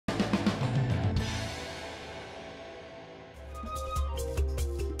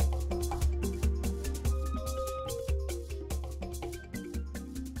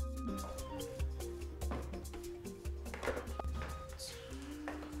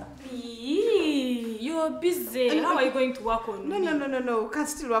you're busy. How are you going to work on me? No. We can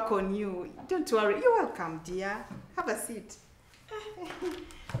still work on you. Don't worry. You're welcome, dear. Have a seat.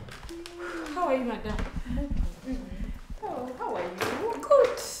 How are you, madam? Oh, how are you?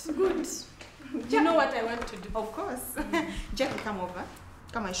 Good. Do you know what I want to do? Of course. Jackie, come over.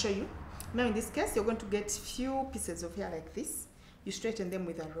 Come, I show you. Now, in this case, you're going to get few pieces of hair like this. You straighten them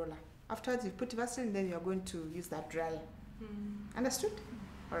with a roller. Afterwards, you put Vaseline, then you're going to use that dryer. Understood?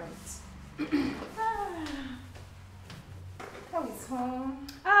 All right. How is home?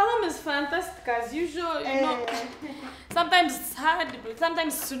 Home is fantastic as usual. You know, sometimes it's hard, but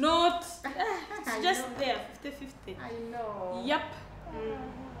sometimes it's not. It's just there, 50-50. I know. Yep.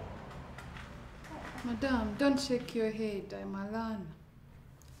 Madam, don't shake your head. I'm Alana.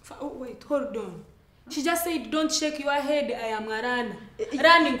 Oh, wait, hold on. She just said, don't shake your head, I am Arana.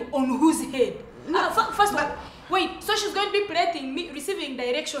 Running on whose head? First of all, wait, so she's going to be plating me, receiving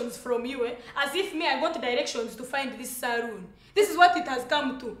directions from you, as if me, I got directions to find this saloon. This is what it has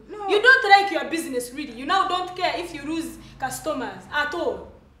come to. No. You don't like your business, really. You now don't care if you lose customers at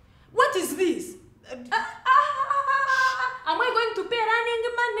all. What is this? Am I going to pay running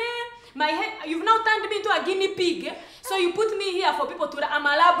money? My head, you've now turned me into a guinea pig. So you put me here for people to run. I'm a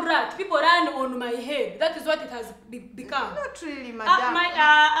lab rat. People run on my head. That is what it has become. Not really, madam.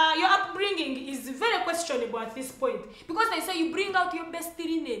 Your upbringing is very questionable at this point. Because they say you bring out your best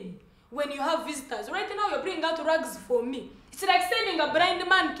linen when you have visitors. Right now you're bringing out rags for me. It's like sending a blind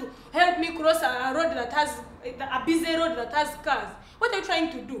man to help me cross a road that has, a busy road that has cars. What are you trying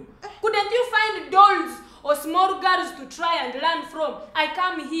to do? Couldn't you find dolls or small girls to try and learn from? I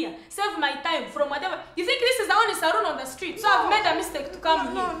come here, save my time from whatever. You think this is the only salon on the street? So I've made a mistake to come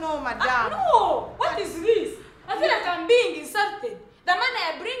here. No, madam. No! What is this? I feel like I'm being insulted. The money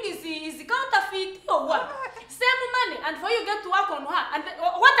I bring is counterfeit or what? Same money, and for you get to work on her. And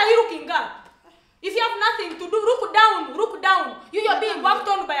what are you looking at? If you have nothing to do, look down. You're being worked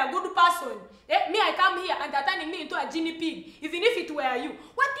on by a good person. Me, I come here and they're turning me into a guinea pig, even if it were you.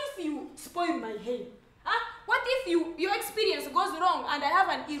 What if you spoil my hair? What if your experience goes wrong and I have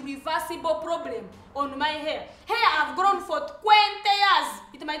an irreversible problem on my hair? Hair I've grown for 20 years.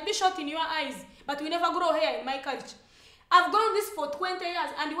 It might be short in your eyes, but we never grow hair in my culture. I've grown this for 20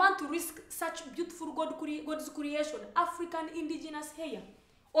 years and you want to risk such beautiful God's creation, African indigenous hair,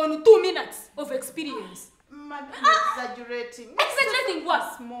 on 2 minutes of experience. Madam, exaggerating. Exaggerating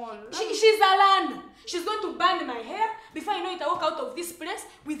what? Small. She's a learner. She's going to burn my hair. Before you know it, I walk out of this place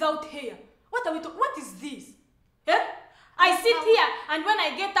without hair. What are we talking? What is this? Eh? I sit here and when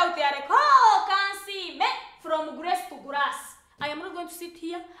I get out, they are like, oh, Kansiime, from grass to grass. I am not going to sit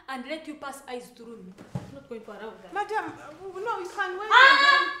here and let you pass eyes through me. I'm not going to allow that. Madam, no, you can't wait.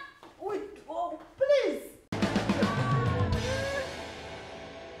 Wait, oh, please.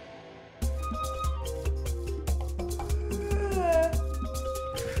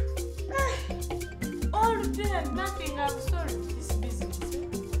 All day, nothing. I'm sorry. This business.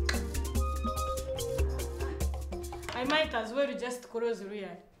 I might as well just close real.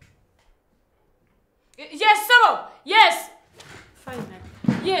 Yes, sir. Yes. Fine.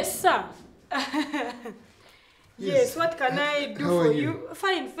 Yes, sir. Yes, what can I do for you?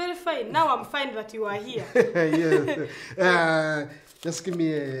 Fine, very fine. Now I'm fine that you are here. Yes. Just give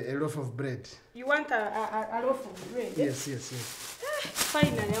me a loaf of bread. You want a loaf of bread? Yes.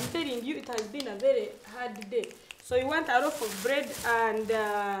 Finally, I'm telling you, it has been a very hard day. So you want a loaf of bread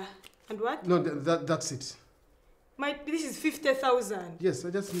and what? No, that's it. This is 50,000. Yes, I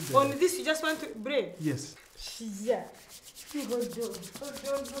just need that. On this, you just want bread? Yes. Yeah. Hold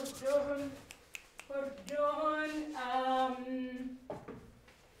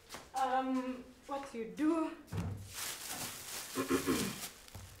on. What you do?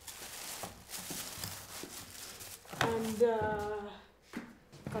 And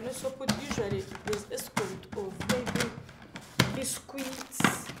can also put usually there's escort of maybe biscuits.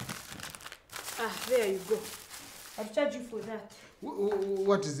 There you go. I'll charge you for that.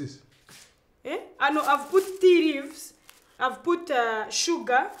 What is this? I know I've put tea leaves, I've put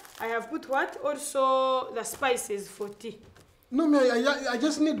sugar, I have put what? Also the spices for tea. No, I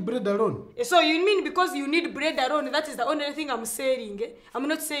just need bread alone. So you mean because you need bread alone, that is the only thing I'm selling? I'm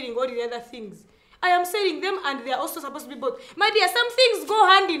not selling all the other things. I am selling them and they are also supposed to be bought. My dear, some things go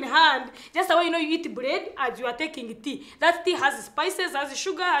hand in hand. Just the way you know you eat bread as you are taking tea. That tea has spices, has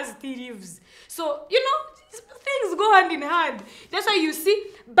sugar, has tea leaves. So, you know, things go hand in hand. That's why you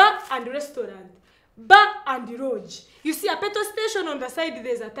see bar and restaurant, bar and lodge. You see a petrol station on the side,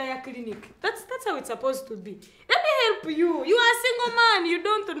 there's a tire clinic. That's how it's supposed to be. Let me help you. You are a single man, you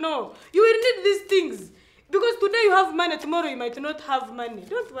don't know. You will need these things. Because today you have money, tomorrow you might not have money.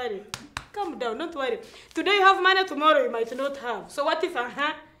 Don't worry. Calm down, don't worry. Today you have money, tomorrow you might not have. So what if,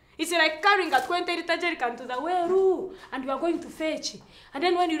 It's like carrying a 20-liter jerrycan to the well, and you are going to fetch. And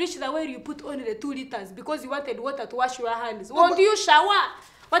then when you reach the well, you put only the 2 liters because you wanted water to wash your hands. Won't you shower?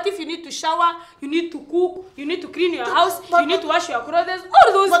 What if you need to shower, you need to cook, you need to clean your house, you need to wash your clothes,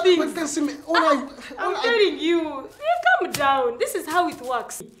 all those things. But Kansiime, I'm telling you, calm down. This is how it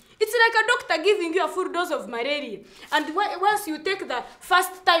works. It's like a doctor giving you a full dose of malaria. And once you take the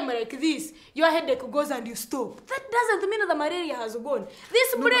first time like this, your headache goes and you stop. That doesn't mean the malaria has gone.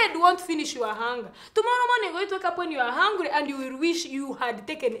 This bread won't finish your hunger. Tomorrow morning, you're going to wake up when you are hungry and you will wish you had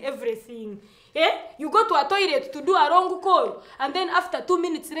taken everything. Yeah? You go to a toilet to do a wrong call, and then after 2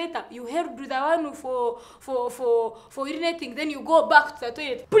 minutes later, you heard the one for urinating, then you go back to the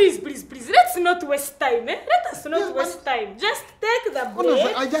toilet. Please, let's not waste time, eh? Let us not waste time. Just take the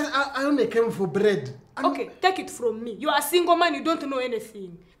bread. I only came for bread. Okay, take it from me. You are a single man, you don't know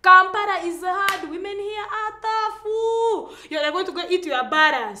anything. Kampala is hard. Women here are tough. You're like going to go eat your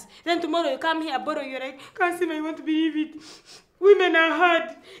barras. Then tomorrow you come here, borrow, you're like, Kansiime, I want to believe it. Women are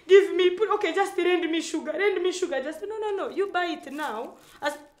hard. Give me, okay, just lend me sugar. Lend me sugar. Just, no. You buy it now.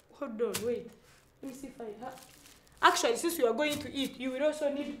 Hold on, wait. Let me see if I have. Actually, since you are going to eat, you will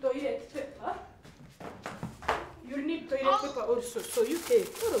also need toilet paper. You need toilet paper also. So you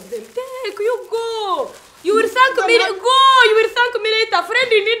take all of them. Take, you go. You will thank me. Go. You will thank me later. A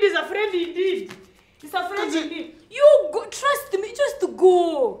friend indeed is a friend indeed. It's a friend indeed. You go. Trust me. Just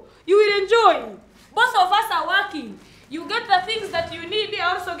go. You will enjoy. Both of us are working. You get the things that you need,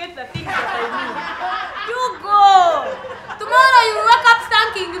 I also get the things that I need. You go! Tomorrow you wake up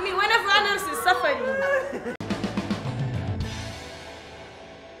thanking me when everyone else is suffering.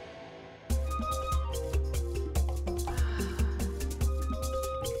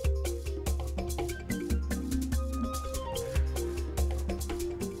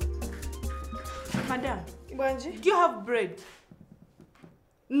 Madam, do you have bread?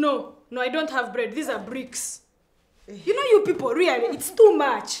 No, I don't have bread. These are bricks. You know you people, really, it's too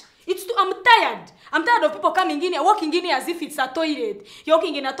much. I'm tired. I'm tired of people coming in here, walking in here as if it's a toilet. You're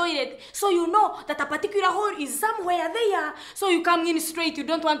walking in a toilet, so you know that a particular hole is somewhere there. So you come in straight, you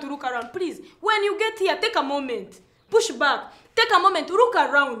don't want to look around. Please, when you get here, take a moment. Push back. Take a moment, look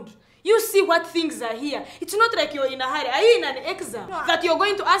around. You see what things are here. It's not like you're in a hurry. Are you in an exam? No. That you're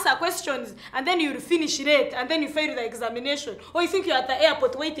going to answer questions and then you'll finish late and then you fail the examination? Or you think you're at the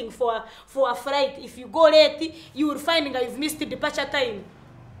airport waiting for a flight. If you go late, you will find that you've missed the departure time.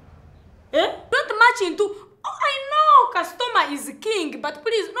 Eh? Don't match into... Oh, I know customer is king, but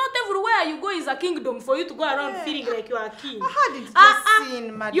please, not everywhere you go is a kingdom for you to go around feeling like you are a king. I hadn't just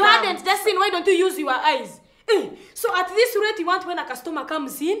seen, madam. You hadn't just seen. Why don't you use your eyes? So at this rate, you want when a customer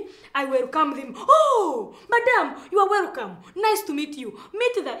comes in, I welcome them. Oh, madam, you are welcome. Nice to meet you.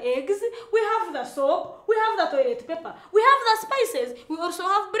 Meet the eggs. We have the soap. We have the toilet paper. We have the spices. We also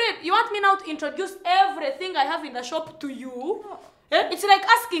have bread. You want me now to introduce everything I have in the shop to you? Eh? It's like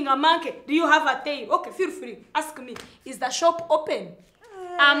asking a monkey, do you have a tail? Okay, feel free. Ask me. Is the shop open?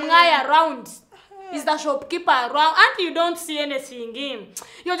 Am I around? Is the shopkeeper around? And you don't see anything in.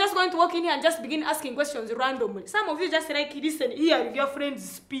 You're just going to walk in here and just begin asking questions randomly. Some of you just like listen here if your friends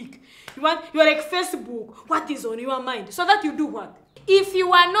speak. You're like Facebook. What is on your mind? So that you do what? If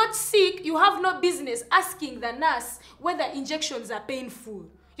you are not sick, you have no business asking the nurse whether injections are painful.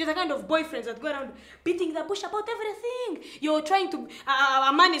 You're the kind of boyfriends that go around beating the bush about everything. You're trying to,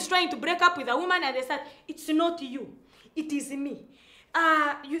 a man is trying to break up with a woman and they said, it's not you, it is me.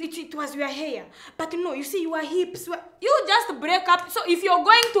 It was your hair. But no, you see your hips. You just break up. So if you're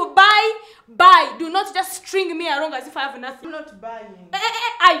going to buy. Do not just string me along as if I have nothing. I'm not buying.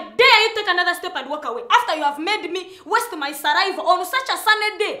 I dare you take another step and walk away. After you have made me waste my saliva on such a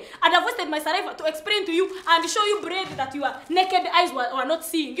sunny day. And I've wasted my saliva to explain to you and show you bread that your naked eyes were not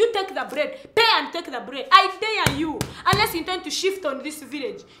seeing. You take the bread. Pay and take the bread. I dare you. Unless you intend to shift on this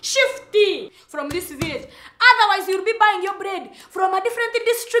village. Shift from this village. Otherwise, you'll be buying your bread from a different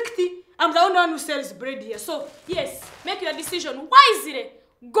district. I'm the only one who sells bread here. So, yes, make your decision wisely.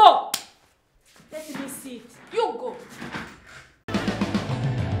 Go. Let me see it. You go.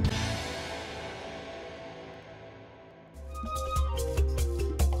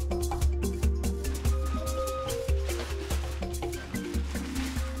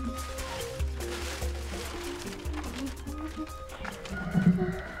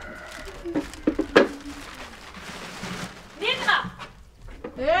 Nina!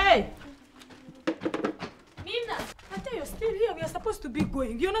 Hey! Nina! I tell you, still here. We are supposed to be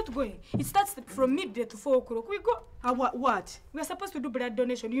going. You're not going. It starts from midday to 4 o'clock. We go. What? We are supposed to do blood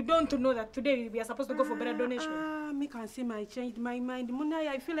donation. You don't know that today we are supposed to go for blood donation. Me Kansiime, I changed my mind. Munai,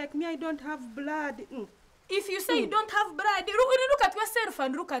 I feel like me, I don't have blood. If you say you don't have blood, look at yourself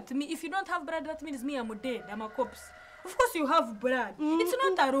and look at me. If you don't have blood, that means me, I'm dead. I'm a corpse. Of course you have blood. It's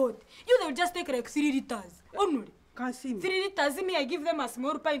not a road. You will just take like 3 liters. Only. Kansiime. 3 liters, me, I give them a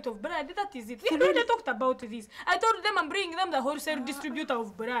small pint of blood. That is it. We already talked about this. I told them I'm bringing them the wholesale distributor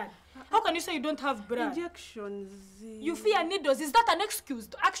of blood. How can you say you don't have blood? Injections. You fear needles. Is that an excuse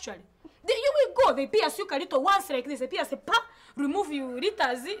to actually? You will go. They pierce you a little once like this. They pierce remove you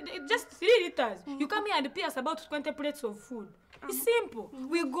liters. Just 3 liters. You come here and pierce about 20 plates of food. It's simple.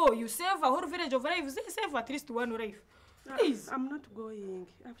 We go. You save a whole village of lives. They save at least 1 life. Please. I'm not going.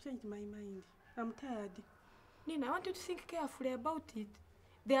 I've changed my mind. I'm tired. Nina, I want you to think carefully about it.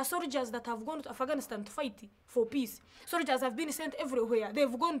 There are soldiers that have gone to Afghanistan to fight for peace. Soldiers have been sent everywhere.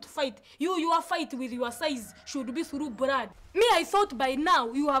 They've gone to fight. Your fight with your size should be through blood. Me, I thought by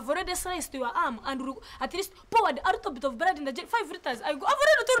now you have already sliced your arm and at least poured a little bit of blood in the 5 liters. I've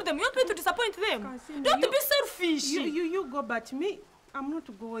already told them. You want me to disappoint them? Kansiime, Don't be selfish. You go, but me, I'm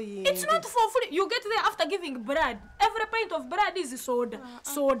not going. It's not for free. You get there after giving blood. Every pint of blood is soda.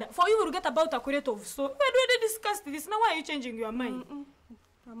 Soda. For you will get about a crate of soda. We already discussed this. Now why are you changing your mind?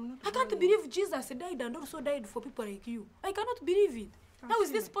 I can't believe Jesus died and also died for people like you. I cannot believe it. How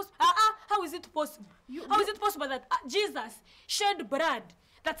is this possible? How is it possible? How is it possible that Jesus shed blood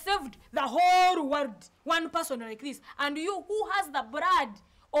that saved the whole world? One person like this. And you who has the blood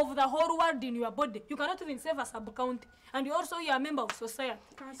of the whole world in your body, you cannot even save a sub-county. And you also are a member of society.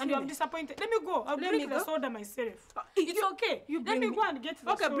 And you are disappointed. Let me go. I'll drink the soda myself. It's okay. Let me go and get the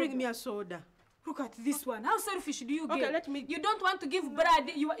soda. Okay, bring me a soda. Look at this one. How selfish do you get? Okay, let me... You don't want to give blood.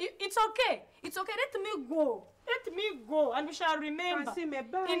 It's okay. It's okay. Let me go. Let me go. And we shall remember. Kansiime,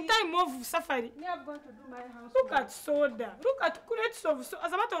 bye. In time of suffering. Me, I'm going to do my house. Look at soda. Look at crates of soda.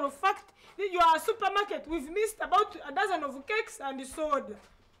 As a matter of fact, you are a supermarket. We've missed about a dozen of cakes and soda.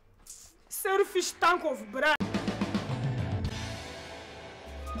 Selfish tank of blood.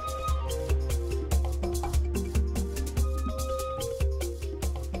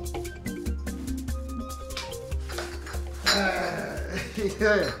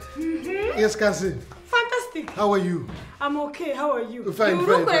 Yeah. Yes, Kansiime. Fantastic. How are you? I'm okay. How are you? Fine, you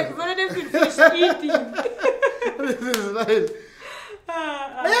fine, look like fine. you've already finished eating. This is nice.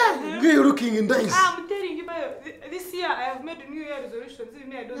 You're looking nice. I'm telling you, this year I have made a New Year resolution. See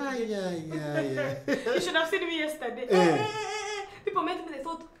me, I don't get Yeah. You should have seen me yesterday. People met me,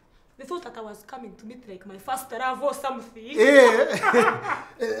 they thought that I was coming to meet like my first love or something.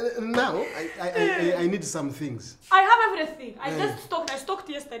 Now, I need some things. I have everything. I stocked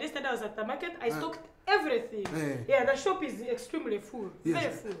yesterday. Yesterday I was at the market. I stocked everything. Yeah, the shop is extremely full. Yes.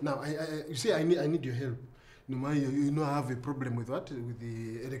 Very full. Now, you see, I need your help. You know, I have a problem with what? With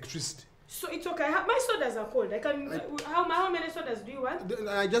the electricity. So it's okay. My sodas are cold. How many sodas do you want?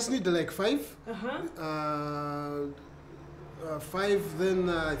 I just need like 5. 5, then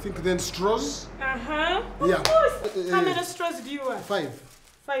I think then straws. Of Yeah. course. How many straws do you want? 5.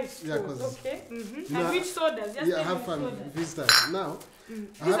 5 straws. Okay. And which sodas? Just I have fun visitors. Now,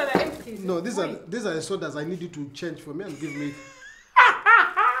 these are the empties. no, these are the sodas I need you to change for me and give me.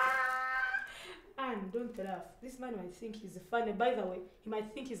 And don't laugh. This man might think he's funny. By the way, he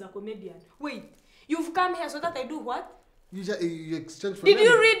might think he's a comedian. Wait, you've come here so that I do what? You exchange for Did them.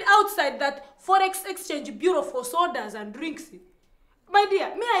 you read outside that Forex Exchange Bureau for sodas and drinks? My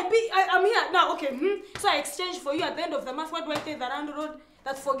dear, I'm here now. Okay, so I exchange for you at the end of the month. What do I tell the landlord?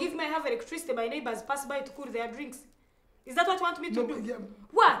 That forgive me, I have electricity. My neighbors pass by to cool their drinks. Is that what you want me to do? Yeah.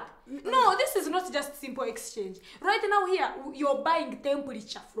 What? No, this is not just simple exchange. Right now here, you're buying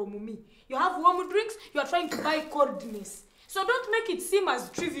temperature from me. You have warm drinks, you are trying to buy coldness. So don't make it seem as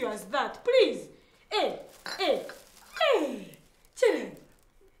trivial as that, please. Hey, children.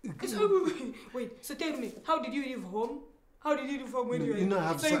 Wait, so tell me, how did you leave home? How did you leave home when you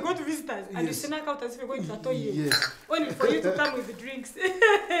were So you go to visitors and you sneak out as if you're going to the toilet. Yes. Only for you to come with the drinks. Do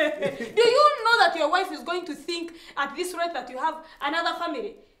you know that your wife is going to think at this rate that you have another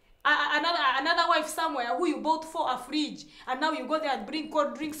family? Another wife somewhere who you bought for a fridge and now you go there and bring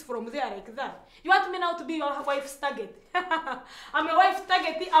cold drinks from there like that. You want me now to be your wife's target? I'm your wife's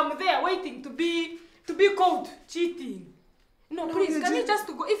target. I'm there waiting to be caught cheating. No, please, can you just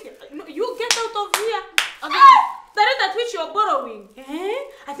go? If you get out of here, the rate at which you're borrowing.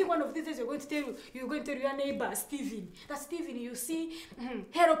 I think one of these days you're going to tell your neighbor Stephen that Stephen, you see,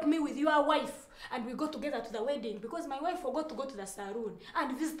 help me with your wife, and we go together to the wedding because my wife forgot to go to the saloon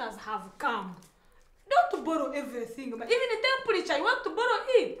and visitors have come. Don't borrow everything. But even the temperature, you want to borrow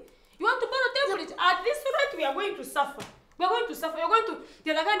it. You want to borrow temperature. At this rate, we are going to suffer. We are going to suffer. You're going to.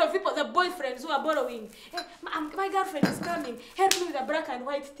 They're the kind of people, the boyfriends who are borrowing. Hey, my girlfriend is coming. Help me with a black and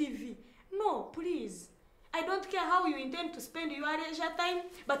white TV. No, please. I don't care how you intend to spend your leisure time,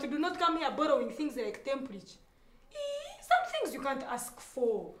 but do not come here borrowing things like temperature. Some things you can't ask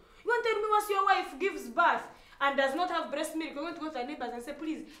for. You want to tell me once your wife gives birth and does not have breast milk, you're going to go to the neighbors and say,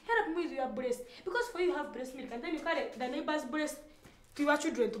 please, help me with your breast. Because for you have breast milk, and then you carry the neighbor's breast to your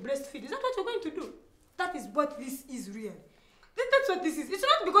children to breastfeed. Is that what you're going to do? That is what this is really. That's what this is. It's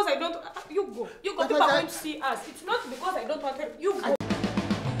not because I don't... You go. You go. People are going to see us. It's not because I don't want help. You go.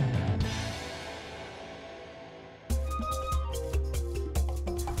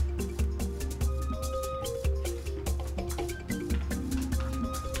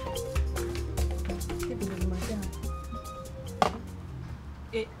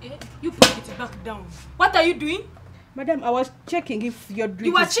 You put it back down. What are you doing? Madam, I was checking if your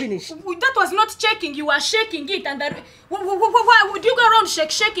drink is finished. That was not checking. You were shaking it. And that, why would you go around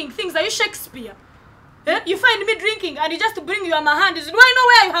shaking things? Are you Shakespeare? You find me drinking and you just bring your my hand. Do I know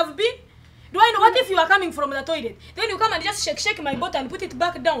where you have been? Do I know? What if you are coming from the toilet? Then you come and just shake my bottle and put it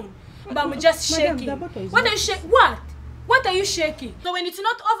back down. But I'm just shaking. What are you shaking? What are you shaking? So when it's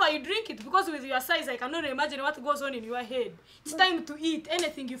not over, you drink it, because with your size, I cannot imagine what goes on in your head. It's time to eat.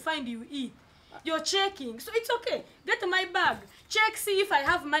 Anything you find, you eat. You're checking. So it's okay. Get my bag. Check, see if I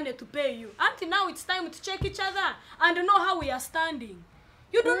have money to pay you. Until now, it's time to check each other and know how we are standing.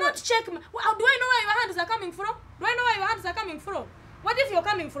 You do not check. Do I know where your hands are coming from? Do I know where your hands are coming from? What if you're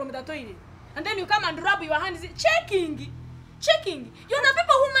coming from the toilet? And then you come and rub your hands. Checking. Checking. You're the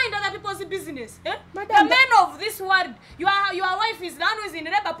people who mind other people's business. Eh? The men of this world. Your wife is the one who is in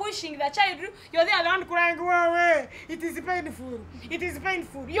labor pushing the child. You're there the one crying, go away. It is painful. It is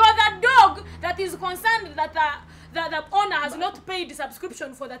painful. You're the dog that is concerned that the owner has not paid the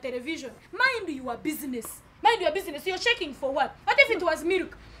subscription for the television. Mind your business. Mind your business. You're checking for what? What if it was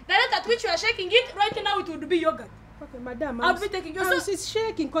milk? The rate at which you are shaking it, right now it would be yogurt. Okay, madam, I'll be taking your house is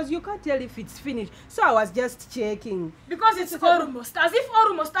shaking because you can't tell if it's finished. So I was just checking. Because it's almost, as if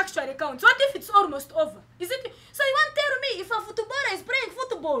almost actually counts. What if it's almost over? Is it? So you want to tell me if a footballer is playing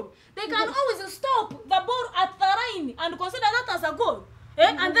football, they can always stop the ball at the line and consider that as a goal?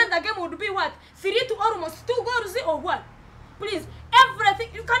 And then the game would be what? 3 to almost 2 goals or what? Please, everything.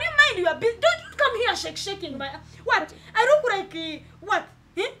 Can you mind your business? Don't you come here shaking my... What? I look like... what?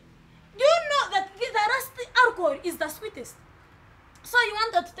 Do you know that the rusty alcohol is the sweetest? So you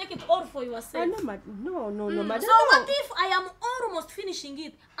wanted to take it all for yourself? No, madam. So what if I am almost finishing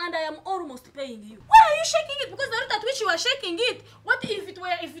it and I am almost paying you? Why are you shaking it? Because the rate at which you are shaking it, what if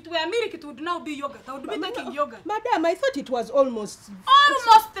it were milk, it would now be yogurt. I would be taking yogurt. Madam, I thought it was almost.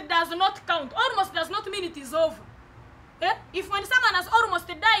 Almost does not count. Almost does not mean it is over. If when someone has almost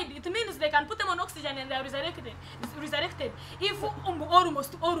died, it means they can put them on oxygen and they are resurrected. If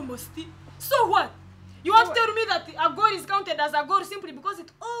almost, so what? You want to tell me that a goal is counted as a goal simply because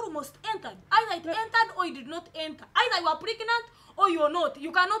it almost entered? Either it entered or it did not enter. Either you are pregnant or you are not.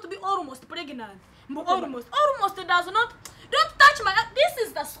 You cannot be almost pregnant. Almost does not. Don't touch my... This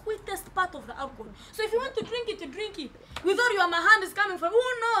is the sweetest part of the alcohol. So if you want to drink it, drink it. With all your my hand is coming from, who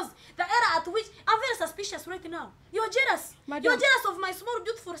knows the era at which... I'm very suspicious right now. You're jealous. Madam. You're jealous of my small,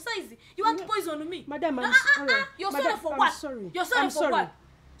 beautiful size. You want to poison me. Madam, I'm sorry. You're sorry for what? Sorry. You're sorry for what?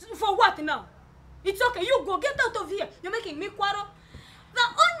 For what now? It's okay. You go. Get out of here. You're making me quarrel. The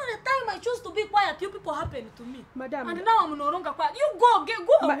only time I choose to be quiet, you people happen to me. Madam. And now I'm no longer quiet. You go.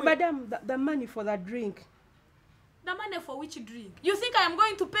 Go away. Madam, the money for that drink. The money for which drink? You think I am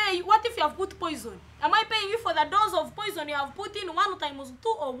going to pay you? What if you have put poison? Am I paying you for the dose of poison you have put in 1 times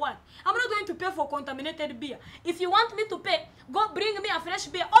 2 or what? I'm not going to pay for contaminated beer. If you want me to pay, go bring me a fresh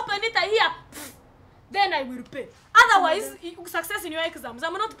beer. Open it here. Then I will pay. Otherwise, success in your exams.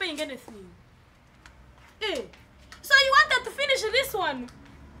 I'm not paying anything. So you wanted to finish this one?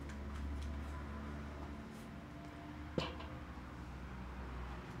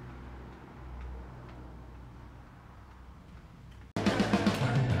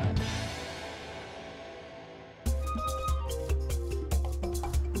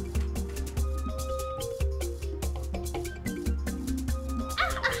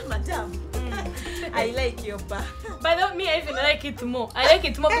 Madam, I like your bag. By the way, me, I even like it more. I like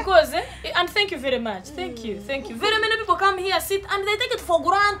it more because, and thank you very much. Thank you. Very many people come here, sit, and they take it for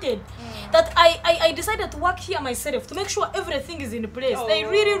granted that I decided to work here myself to make sure everything is in place. They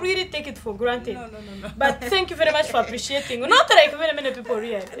really take it for granted. No. But thank you very much for appreciating. Not like very many people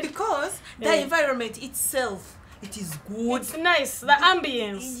here. Because the environment itself It is good. It's nice, the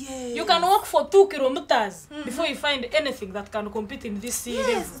ambience. Yes. You can walk for 2 kilometers before you find anything that can compete in this series.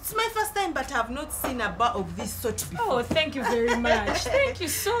 Yes, it's my first time, but I have not seen a bar of this sort before. Oh, thank you very much. Thank you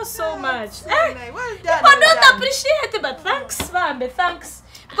so much. So nice. Well done. I don't appreciate it, but thanks, Vambe, thanks.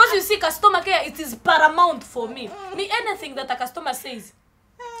 Because you see, customer care, it is paramount for me. Me, anything that a customer says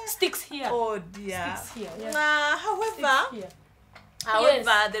sticks here. Oh dear. Sticks here. Yeah.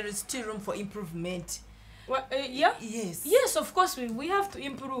 However, there is still room for improvement. Well, yeah? Yes. Yes, of course, we have to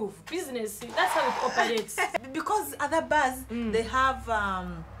improve business. That's how it operates. Because other bars, they have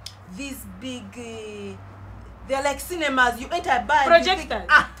these big, they're like cinemas. You enter a bar and you think,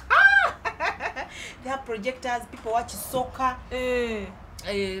 Projectors. they have projectors, people watch soccer.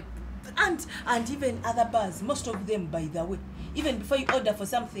 And even other bars, most of them, by the way, even before you order for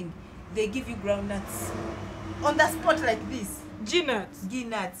something, they give you groundnuts on the spot like this. G-nuts.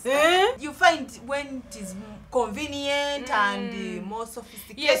 G-nuts. Eh? You find when it is convenient and more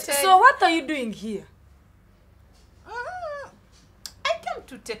sophisticated. Yes, so what are you doing here? I came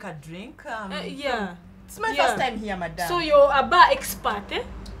to take a drink. Yeah. It's my first time here, madam. So you're a bar expert, eh?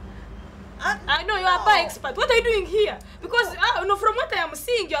 I know you're a bar expert. What are you doing here? Because no, from what I am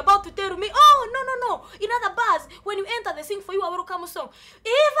seeing, you're about to tell me, oh, no. In other bars, when you enter, they sing for you a welcome song.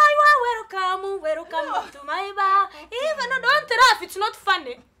 Eva, you are welcome to my bar. Eva, no, don't laugh. It's not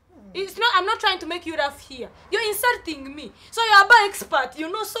funny. It's not. I'm not trying to make you laugh here. You're insulting me. So you're a bar expert. You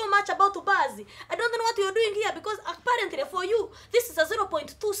know so much about bars. I don't know what you're doing here because apparently for you, this is a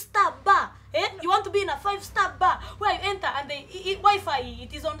 0.2 star bar. Eh? You want to be in a 5-star bar where you enter and they Wi-Fi.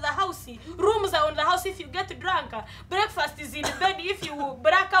 It is on the house. Rooms are on the house if you get drunk. Breakfast is in bed if you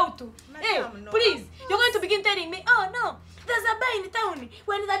black out. Hey, please. You're going to begin telling me, oh no. There's a bar in town.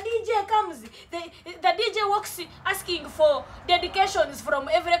 When the DJ comes, the DJ walks asking for dedications from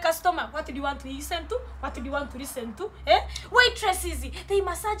every customer. What do you want to listen to? What do you want to listen to? Eh? Waitresses, they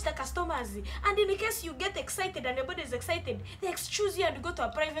massage the customers. And in case you get excited and everybody is excited, they excuse you and go to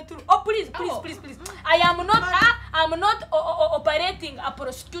a private room. Oh, please. I am not operating a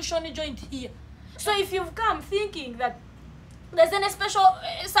prostitution joint here. So if you've come thinking that there's any special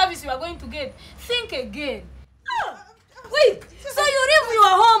service you are going to get, think again. Wait, so you leave your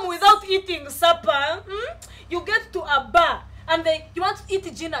home without eating supper? You get to a bar and you want to eat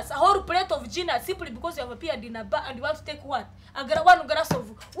ginas, a whole plate of ginas simply because you have appeared in a bar and you want to take what? One glass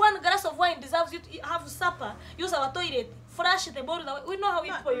of wine deserves you to have supper. Use our toilet, flush the bottle away. We know how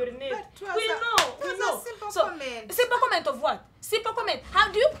you urinate. We know. Simple comment of what? Simple comment. How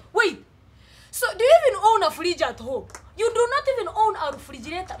do you wait? So do you even own a fridge at home? You do not even own a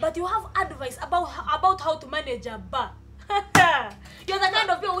refrigerator, but you have advice about how to manage a bar. You're the kind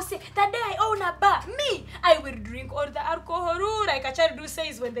of people who say, that day I own a bar. Me, I will drink all the alcohol. Like a child who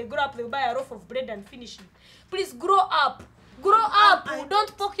says when they grow up, they'll buy a loaf of bread and finish it. Please grow up.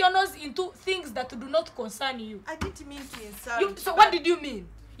 Don't poke your nose into things that do not concern you. I didn't mean to insult. So what did you mean?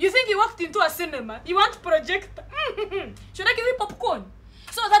 You think you walked into a cinema? You want projector? Should I give you popcorn?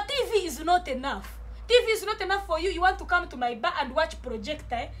 So the TV is not enough. TV is not enough for you. You want to come to my bar and watch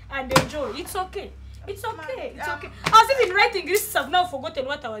projector and enjoy. It's okay. It's okay. I was even writing lists. I've now forgotten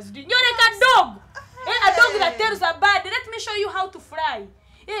what I was doing. You're like a dog. A dog that tells a bird, let me show you how to fly.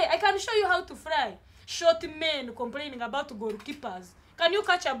 I can show you how to fly. Short men complaining about goalkeepers. Can you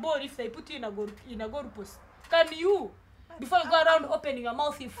catch a ball if they put you in a goal post? Can you? Before you go around opening your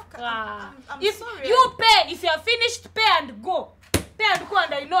mouth, if sorry. You pay, if you are finished, pay and go. Pay and go,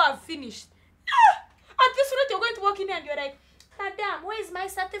 and I know I've finished. At this rate, you're going to walk in and you're like, Madam, where is my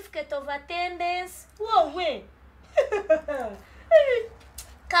certificate of attendance? Whoa, wait.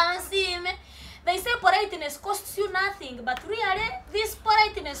 Kansiime. They say politeness costs you nothing, but really, this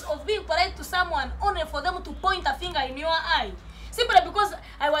politeness of being polite to someone only for them to point a finger in your eye. Simply because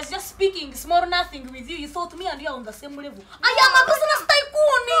I was just speaking small nothing with you, you thought me and you are on the same level. I am a business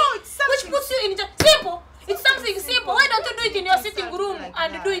tycoon, which puts you in simple. It's something simple. Why don't you do it in your sitting room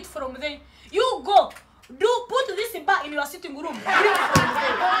and do it from there? You go. Put this bar in your sitting room. Bring it from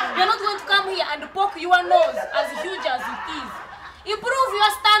there. You're not going to come here and poke your nose as huge as it is. Improve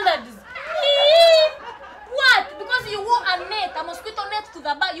your standards. What? Because you wore a net, a mosquito net to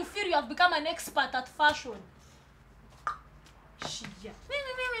the bar, you feel you have become an expert at fashion. Shia.